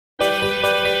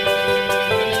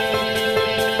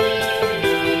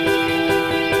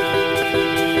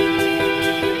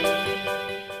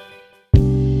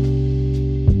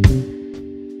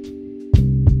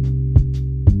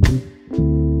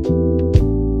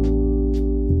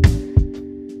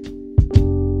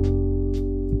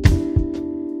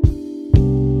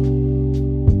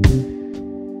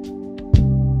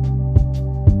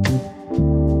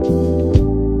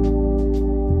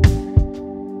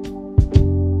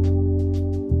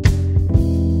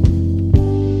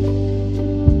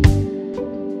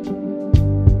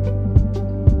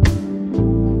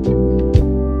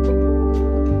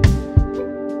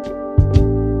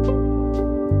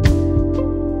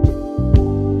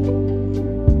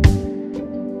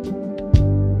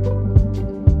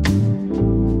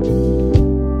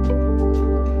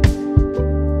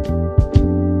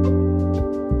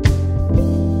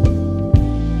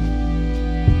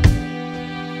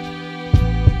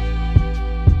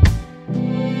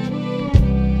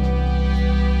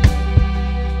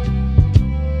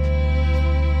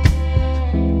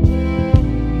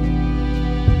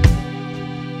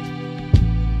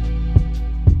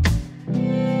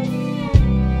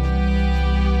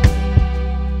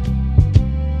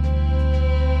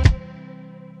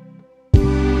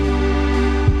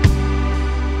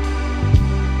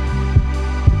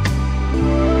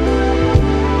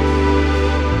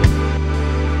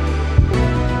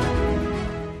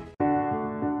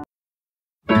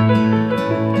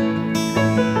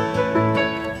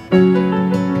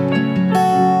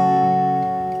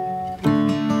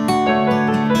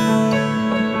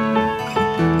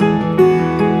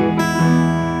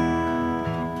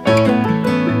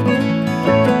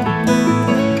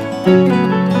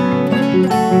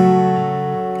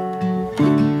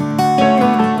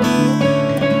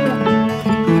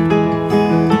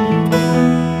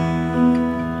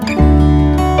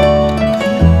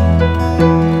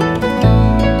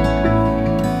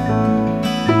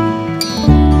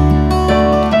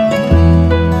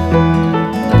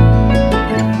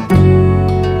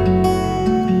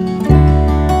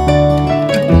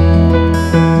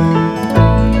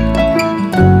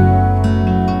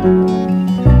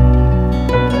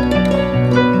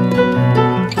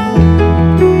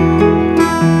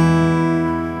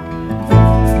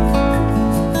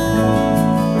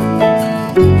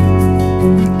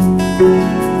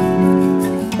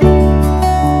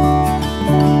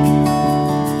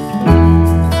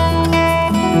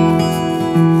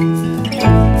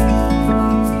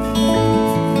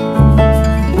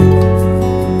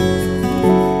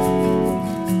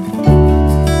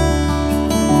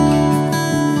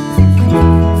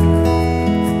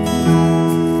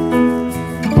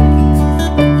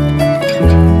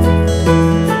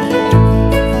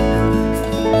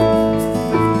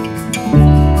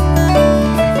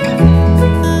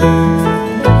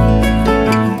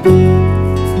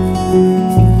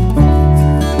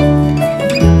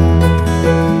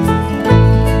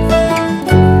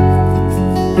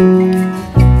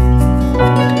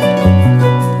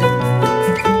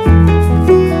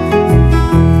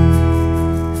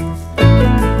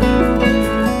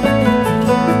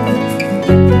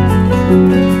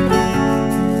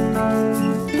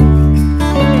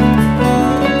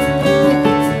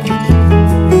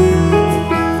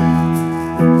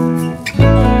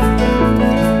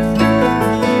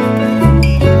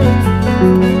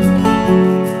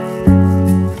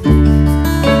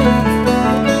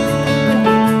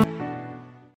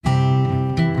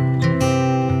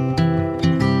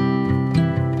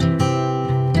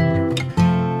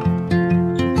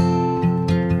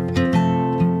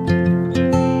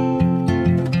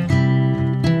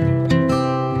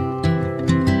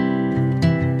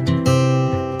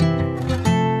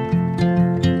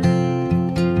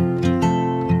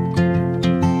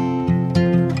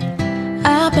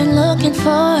looking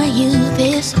for you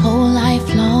this whole life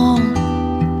long.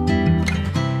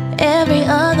 Every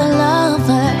other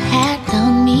lover had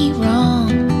done me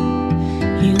wrong.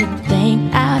 You'd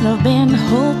think I'd have been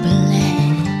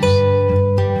hopeless,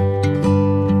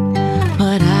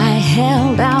 but I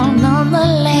held out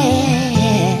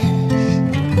nonetheless.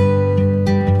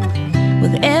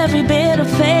 With every bit of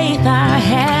faith I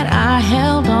had, I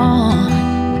held on.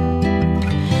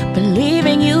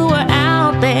 Believing you were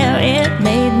out there, it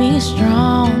made me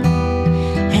strong.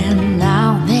 And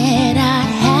now that I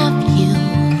have you,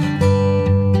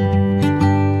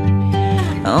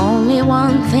 only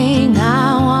one thing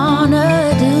I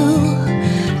wanna do,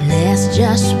 let's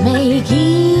just make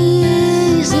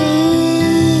easy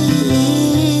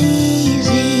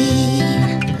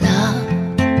love.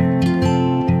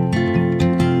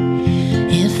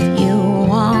 If you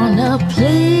wanna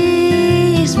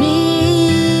please me,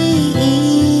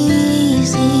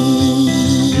 easy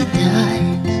does.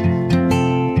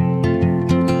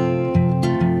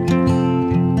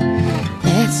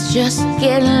 Let's just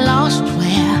get lost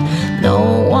where no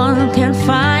one can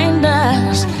find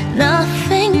us.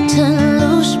 Nothing to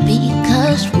lose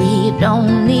because we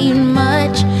don't need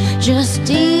much. Just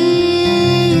easy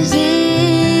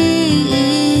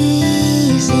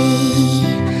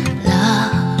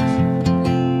love.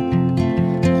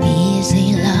 Easy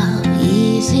love,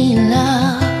 easy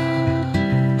love.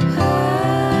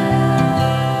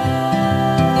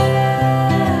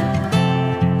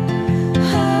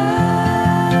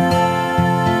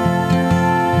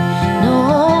 No,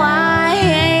 I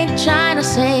ain't trying to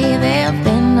say there've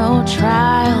been no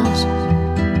trials.